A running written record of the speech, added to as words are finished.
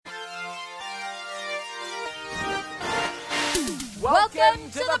Welcome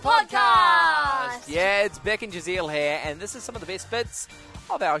to the podcast! Yeah, it's Beck and Jazeel here, and this is some of the best bits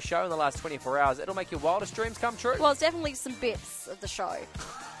of our show in the last 24 hours. It'll make your wildest dreams come true. Well, it's definitely some bits of the show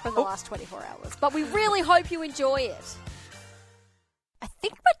from the last 24 hours, but we really hope you enjoy it. I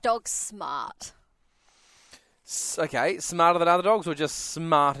think my dog's smart. Okay, smarter than other dogs or just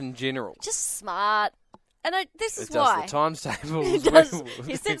smart in general? Just smart. And this is it why. does the times tables. He does.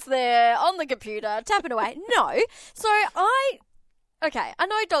 He sits there on the computer, tapping away. No. So I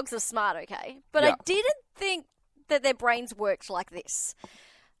know dogs are smart, okay? But Yeah. I didn't think that their brains worked like this.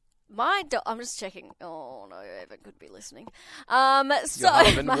 My dog... I'm just checking. Oh, no, Evan could be listening. Your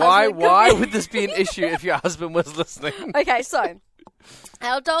husband. My Why husband could Why be- would this be an issue if your husband was listening? Okay, so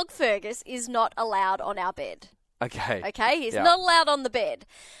our dog Fergus is not allowed on our bed. Okay. Okay, he's Yeah. not allowed on the bed.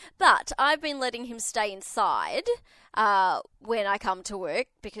 But I've been letting him stay inside when I come to work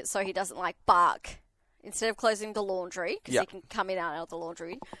so he doesn't bark. Instead of closing the laundry, because Yeah. he can come in and out of the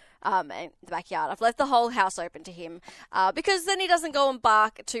laundry and the backyard. I've left the whole house open to him because then he doesn't go and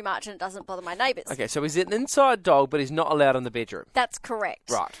bark too much and it doesn't bother my neighbours. Okay, so he's an inside dog, but he's not allowed in the bedroom. That's correct.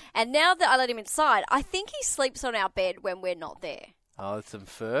 Right. And now that I let him inside, I think he sleeps on our bed when we're not there. Oh, there's some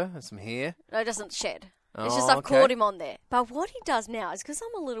fur and some hair. No, it doesn't shed. It's Oh, just I've okay. caught him on there. But what he does now is because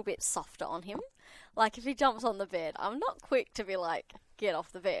I'm a little bit softer on him, like if he jumps on the bed, I'm not quick to be like, get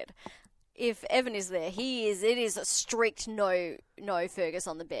off the bed. If Evan is there, it is a strict no Fergus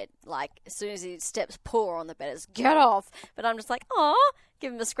on the bed. Like as soon as he steps paw on the bed, it's get off. But I'm just like, oh,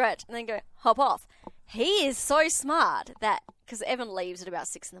 give him a scratch and then go hop off. He is so smart that, because Evan leaves at about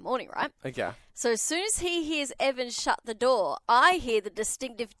 6 a.m, right? Okay. So as soon as he hears Evan shut the door, I hear the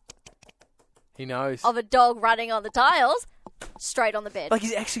distinctive He knows. of a dog running on the tiles, straight on the bed. Like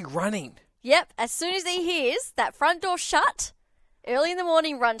he's actually running. Yep, as soon as he hears that front door shut, early in the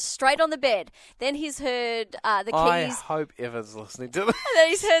morning, runs straight on the bed. Then he's heard the I keys. hope Evan's listening to this. Then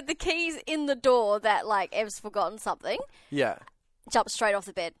he's heard the keys in the door that Ev's forgotten something. Yeah. Jumps straight off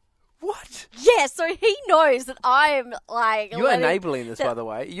the bed. What? Yeah, so he knows that I am You're enabling this, by the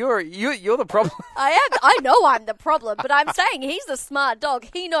way. You're the problem. I am. I know I'm the problem, but I'm saying he's a smart dog.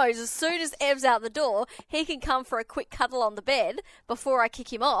 He knows as soon as Ev's out the door, he can come for a quick cuddle on the bed before I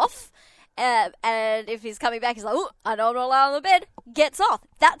kick him off. And if he's coming back, he's like, oh, I know I'm not allowed on the bed. Gets off.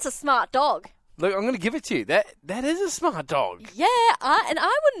 That's a smart dog. Look, I'm going to give it to you. That is a smart dog. Yeah, and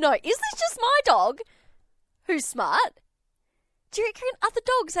I wouldn't know. Is this just my dog who's smart? Do you reckon other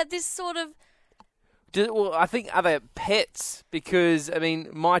dogs have this sort of... Well, I think other pets, because, I mean,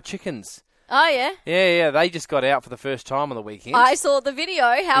 my chickens. Oh, yeah? Yeah, they just got out for the first time on the weekend. I saw the video.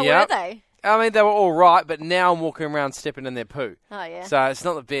 How Yep. were they? I mean, they were all right, but now I'm walking around stepping in their poo. Oh, yeah. So it's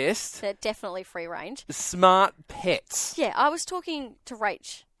not the best. They're definitely free range. Smart pets. Yeah, I was talking to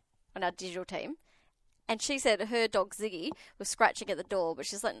Rach on our digital team, and she said her dog Ziggy was scratching at the door, but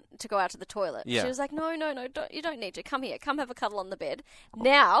she's like to go out to the toilet. Yeah. She was like, no, you don't need to. Come here, come have a cuddle on the bed.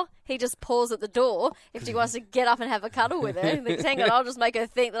 Now he just paws at the door if she wants to get up and have a cuddle with her. He thinks, hang on, I'll just make her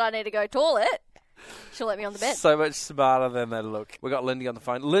think that I need to go toilet. She'll let me on the bed. So much smarter than they look. We got Lindy on the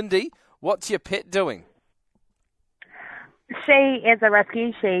phone. Lindy, what's your pet doing? She is a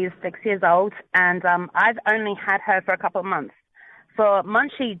rescue. She's 6 years old, and I've only had her for a couple of months. For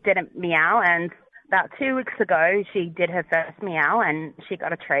months, she didn't meow, and about 2 weeks ago, she did her first meow, and she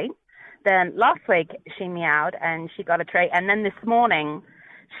got a treat. Then last week, she meowed, and she got a treat. And then this morning,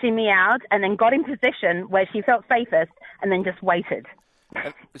 she meowed, and then got in position where she felt safest, and then just waited.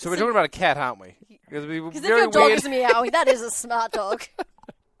 So we're talking about a cat, aren't we? Because Because if your dog is meowing, that is a smart dog.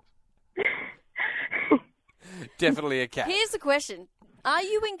 Definitely a cat. Here's the question. Are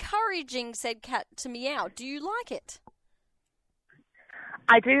you encouraging said cat to meow? Do you like it?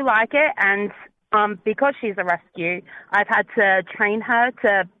 I do like it, and because she's a rescue, I've had to train her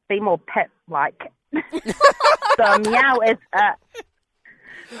to be more pet-like. So meow is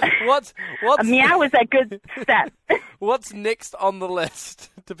What's a meow is a good step. What's next on the list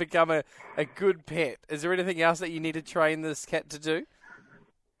to become a good pet? Is there anything else that you need to train this cat to do?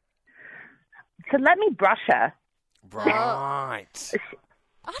 To let me brush her. Right.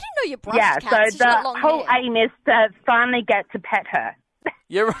 I didn't know you brushed Yeah, cats. so She's got the long whole hair. aim is to finally get to pet her.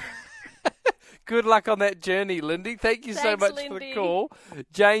 Yeah. Right. Good luck on that journey, Lindy. Thank you so Thanks, much for Lindy. the call.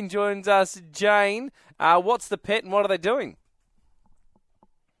 Jane joins us. Jane, what's the pet and what are they doing?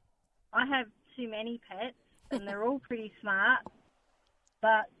 I have too many pets, and they're all pretty smart.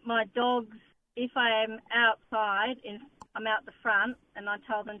 But my dogs, if I am outside, if I'm out the front, and I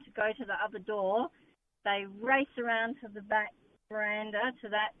tell them to go to the other door, they race around to the back veranda to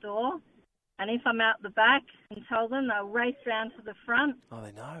that door, And if I'm out the back and tell them, they'll race round to the front. Oh,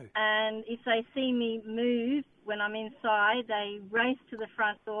 they know. And if they see me move when I'm inside, they race to the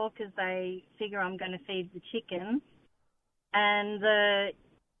front door because they figure I'm going to feed the chicken. And the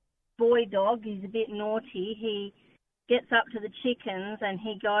boy dog, he's a bit naughty. He gets up to the chickens and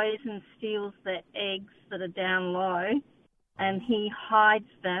he goes and steals the eggs that are down low, and he hides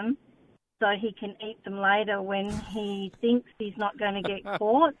them so he can eat them later when he thinks he's not going to get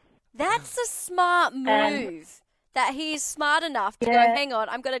caught. That's a smart move. That he is smart enough to go, hang on,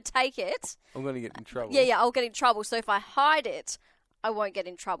 I'm going to take it. I'm going to get in trouble. Yeah, I'll get in trouble. So if I hide it, I won't get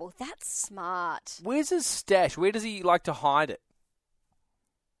in trouble. That's smart. Where's his stash? Where does he like to hide it?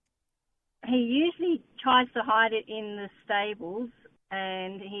 He usually tries to hide it in the stables,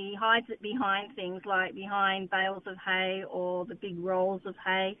 and he hides it behind things like behind bales of hay or the big rolls of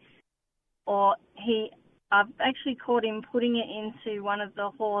hay. Or I've actually caught him putting it into one of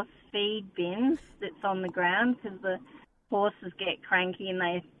the horse feed bins that's on the ground because the horses get cranky and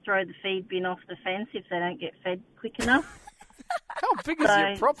they throw the feed bin off the fence if they don't get fed quick enough. How big is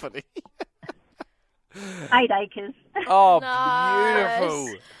your property? 8 acres. Oh, Nice.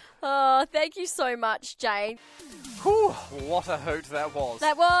 beautiful. Oh, thank you so much, Jane. Whew, what a hoot that was.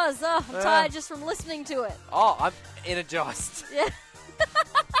 That was. Oh, I'm tired just from listening to it. Oh, I'm energised. Yeah.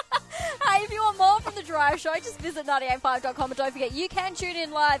 Hey, if you want more from The Drive Show, just visit 985.com and don't forget you can tune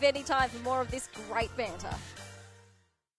in live anytime for more of this great banter.